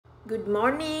Good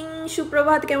morning,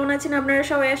 সুপ্রভাত। কেমন আছেন আপনারা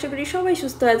সবাই? আশা করি সবাই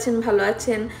সুস্থ আছেন, ভালো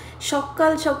আছেন।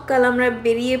 সকাল সকাল আমরা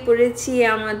বেরিয়ে পড়েছি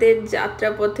আমাদের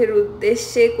যাত্রাপথের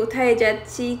উদ্দেশ্যে। কোথায়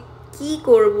যাচ্ছি, কি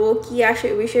করব, কি আসে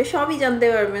বিষয়ে সবই জানতে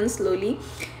পারবেন স্লোলি।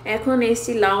 এখন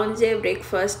এসছি লাউঞ্জে,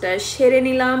 ব্রেকফাস্টটা সেরে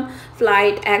নিলাম।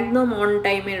 ফ্লাইট একদম অন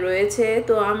টাইমে রয়েছে,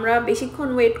 তো আমরা বেশিক্ষণ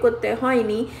ওয়েট করতে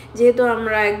হয়নি, যেহেতু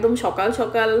আমরা একদম সকাল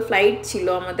সকাল ফ্লাইট ছিল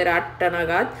আমাদের 8টা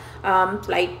নাগাদ।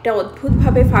 ফ্লাইটটা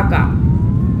অদ্ভুতভাবে ফাঁকা।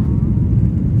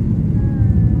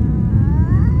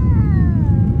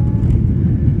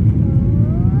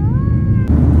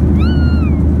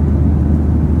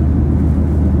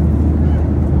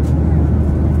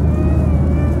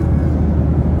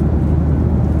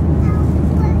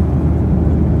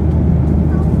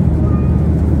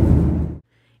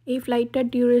 এই ফ্লাইটটার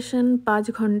ডিউরেশন 5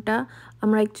 ঘন্টা।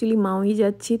 আমরা অ্যাকচুয়ালি মাউই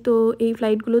যাচ্ছি, তো এই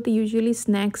ফ্লাইটগুলোতে ইউজুয়ালি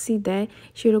স্ন্যাক্সই দেয়,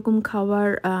 সেরকম খাবার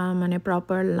মানে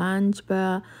প্রপার লাঞ্চ বা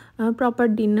প্রপার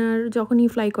ডিনার যখনই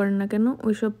ফ্লাই করেন না কেন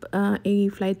ওইসব এই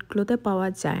ফ্লাইটগুলোতে পাওয়া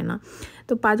যায় না।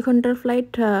 তো 5 ঘন্টার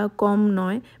ফ্লাইট কম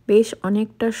নয়, বেশ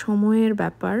অনেকটা সময়ের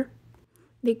ব্যাপার।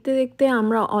 দেখতে দেখতে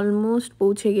আমরা অলমোস্ট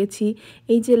পৌঁছে গেছি।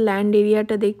 এই যে ল্যান্ড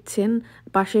এরিয়াটা দেখছেন,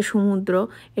 পাশে সমুদ্র,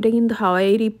 এটা কিন্তু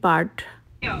হাওয়াইয়েরই part.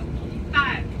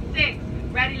 5, 6,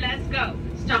 ready, let's go.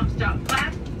 Stomp, stomp,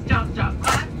 clap, stomp, stomp,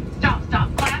 clap, stomp, stomp,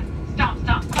 clap, stomp,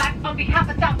 stomp, clap. On behalf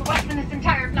of Southwest and this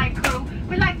entire flight crew,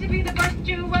 we'd like to be the first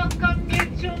to welcome you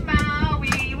to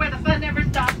Maui, where the fun never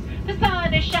stops. The sun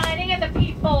is shining and the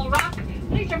people rock.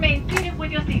 Please remain seated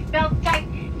with your seatbelt tight.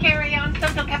 Carry on so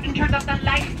till Captain turns off the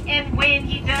lights, and when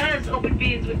he does, open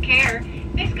bins with care.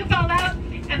 Things could fall out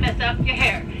and mess up your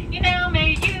hair. You now may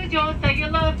use your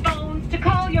cellular phones to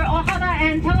call your ohana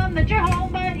and tell them that you're home.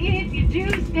 But if you do,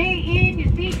 stay in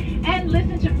your seat and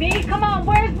listen to me. Come on,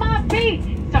 where's my beat?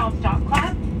 Stomp, stomp,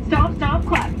 clap. Stomp, stomp,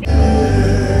 clap.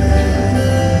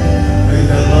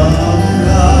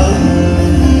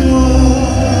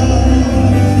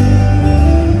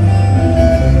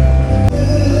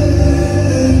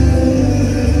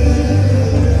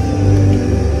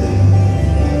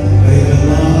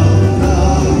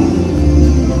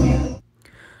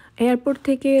 Airport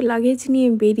থেকে luggage নিয়ে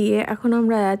বেরিয়ে এখন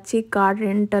আমরা যাচ্ছি কার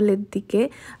রেন্টালের দিকে।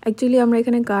 Actually আমরা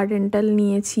এখানে কার rental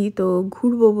নিয়েছি তো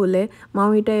ঘুরবো বলে,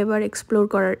 মাউইটা এবার এক্সপ্লোর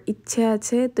করার ইচ্ছে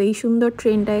আছে। তো এই সুন্দর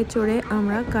ট্রেনটায় চড়ে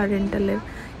আমরা কার রেন্টালের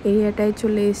এরিয়াটায়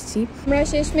চলে এসেছি। আমরা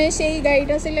শেষমেশ এই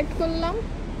গাড়িটা সিলেক্ট করলাম।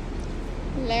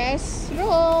 Let's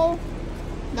role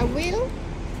the wheel.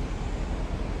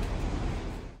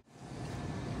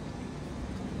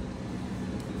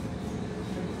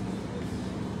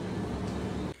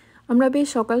 আমরা বেশ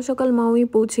সকাল সকাল মাউই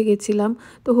পৌঁছে গেছিলাম।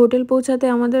 তো হোটেল পৌঁছাতে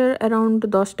আমাদের অ্যারাউন্ড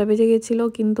 10টা বেজে গেছিলো,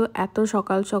 কিন্তু এত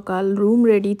সকাল সকাল রুম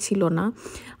রেডি ছিল না।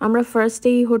 আমরা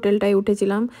ফার্স্টেই হোটেলটায়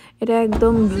উঠেছিলাম, এটা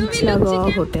একদম বিচ লাগোয়া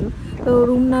হোটেল। তো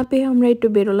রুম না পেয়ে আমরা একটু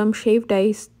বেরোলাম শেভ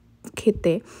ডাইস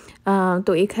খেতে।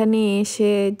 তো এখানে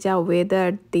এসে যা ওয়েদার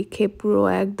দেখে পুরো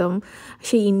একদম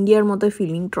সেই ইন্ডিয়ার মতো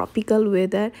ফিলিং, ট্রপিক্যাল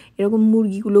ওয়েদার। এরকম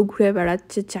মুরগিগুলো ঘুরে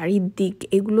বেড়াচ্ছে চারিদিক,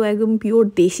 এগুলো একদম পিওর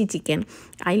দেশি চিকেন।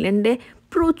 আইল্যান্ডে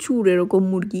প্রচুর এরকম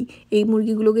মুরগি, এই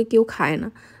মুরগিগুলোকে কেউ খায় না,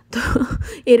 তো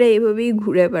এরা এভাবেই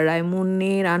ঘুরে বেড়ায়,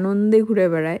 মনের আনন্দে ঘুরে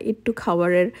বেড়ায় একটু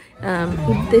খাবারের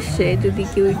উদ্দেশ্যে। যদি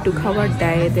কেউ একটু খাবার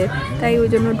দেয় এদের, তাই ওই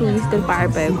জন্য টুরিস্টদের পায়ে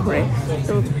পায়ে ঘুরে।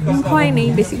 তো ভয় নেই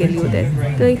বেসিক্যালি ওদের।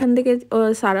 তো এখান থেকে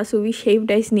সারা সুবি শেভ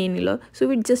ডাইস নিয়ে নিল।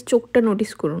 সুবির জাস্ট চোখটা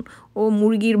নোটিস করুন, ও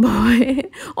মুরগির ভয়ে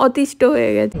অতিষ্ঠ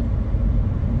হয়ে গেছে।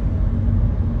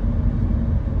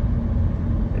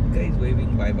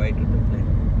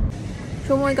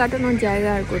 সময় কাটানোর জায়গা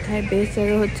আর কোথায়, বেস্ট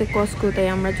জায়গা হচ্ছে কস্কো, তাই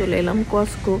আমরা চলে এলাম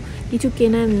কস্কো। কিছু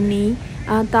কেনার নেই,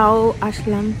 তাও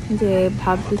আসলাম, যে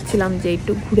ভাবছিলাম যে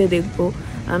একটু ঘুরে দেখবো।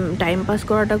 টাইম পাস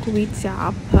করাটা খুবই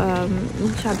চাপ,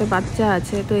 সাথে বাচ্চা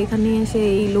আছে। তো এখানে এসে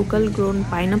এই লোকাল গ্রোন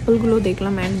পাইনাপেলগুলো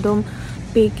দেখলাম একদম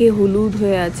পেকে হলুদ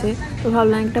হয়ে আছে, তো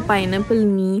ভাবলাম একটা পাইনাপেল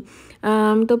নিই।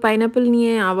 তো পাইনাপেল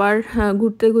নিয়ে আবার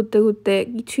ঘুরতে ঘুরতে ঘুরতে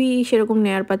কিছুই সেরকম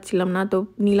নেয়ার পাচ্ছিলাম না, তো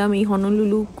নিলাম এই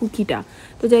হনলুলু কুকিটা।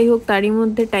 তো যাই হোক, তারই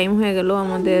মধ্যে টাইম হয়ে গেল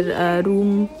আমাদের, রুম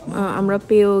আমরা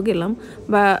পেয়েও গেলাম।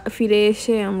 বা ফিরে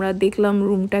এসে আমরা দেখলাম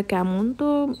রুমটা কেমন। তো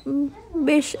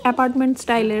বেশ অ্যাপার্টমেন্ট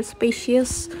স্টাইলের,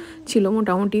 স্পেশিয়াস ছিল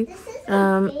মোটামুটি।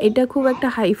 এটা খুব একটা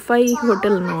হাইফাই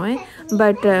হোটেল নয়,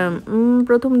 বাট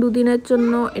প্রথম দুদিনের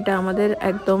জন্য এটা আমাদের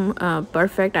একদম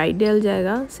পারফেক্ট আইডিয়াল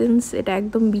জায়গা, সিন্স এটা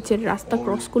একদম বিচের রাস্তা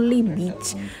ক্রস করলেই বিচ।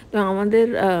 তো আমাদের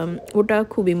ওটা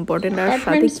খুব ইম্পর্টেন্ট। আর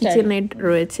সাথে কিচেনেড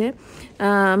রয়েছে।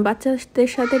 বাচ্চাদের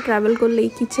সাথে ট্রাভেল করলে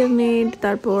এই কিচেনেড,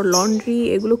 তারপর লন্ড্রি,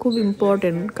 এগুলো খুব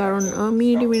ইম্পর্টেন্ট, কারণ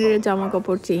মিনিটে জামা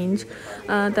কাপড় চেঞ্জ,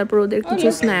 তারপর ওদের কিছু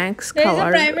স্ন্যাক্স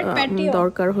খাওয়ার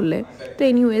দরকার হলে। তো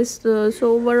এনিওয়েজ, সো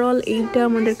ওভারঅল এইটা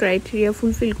আমাদের ক্রাইটেরিয়া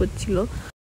ফুলফিল করছিল।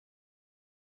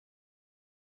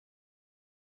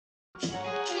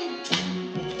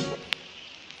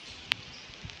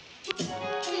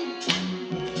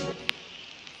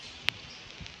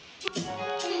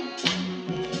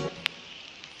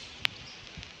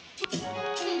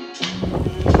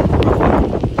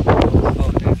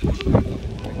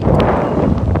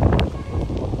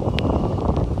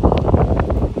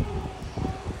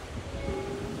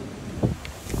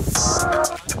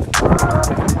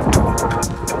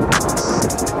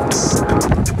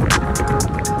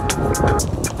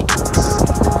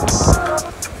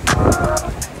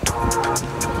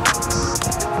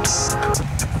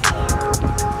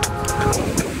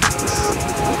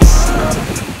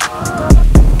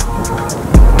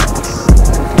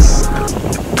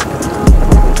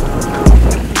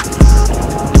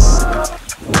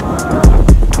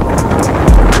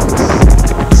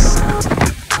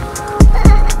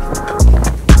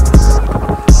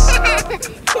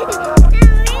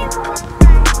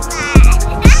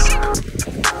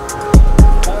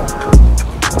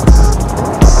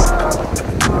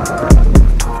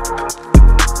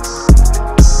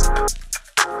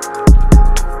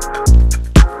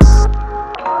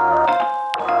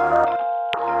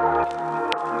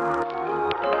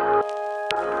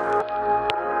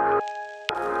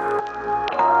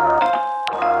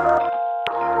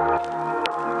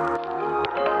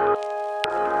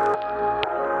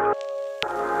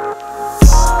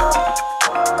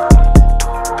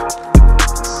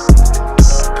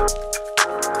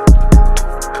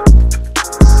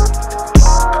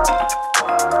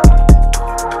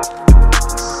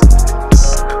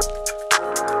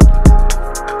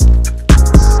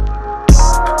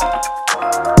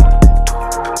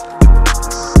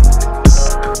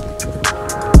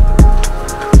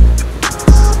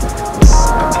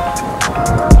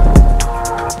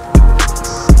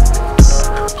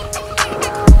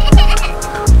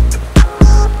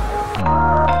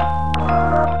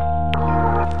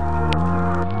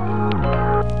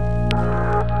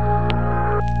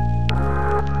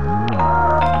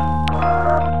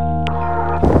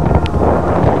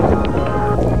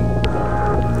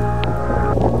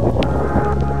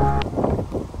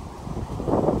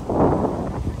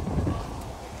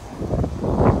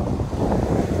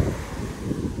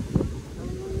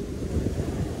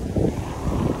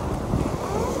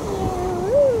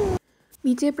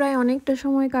 বিচে প্রায় অনেকটা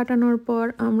সময় কাটানোর পর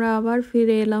আমরা আবার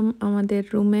ফিরে এলাম আমাদের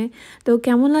রুমে। তো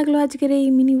কেমন লাগলো আজকের এই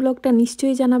মিনি ব্লগটা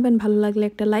নিশ্চয়ই জানাবেন। ভালো লাগলে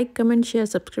একটা লাইক, কমেন্ট, শেয়ার,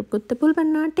 সাবস্ক্রাইব করতে ভুলবেন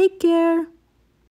না। Take care.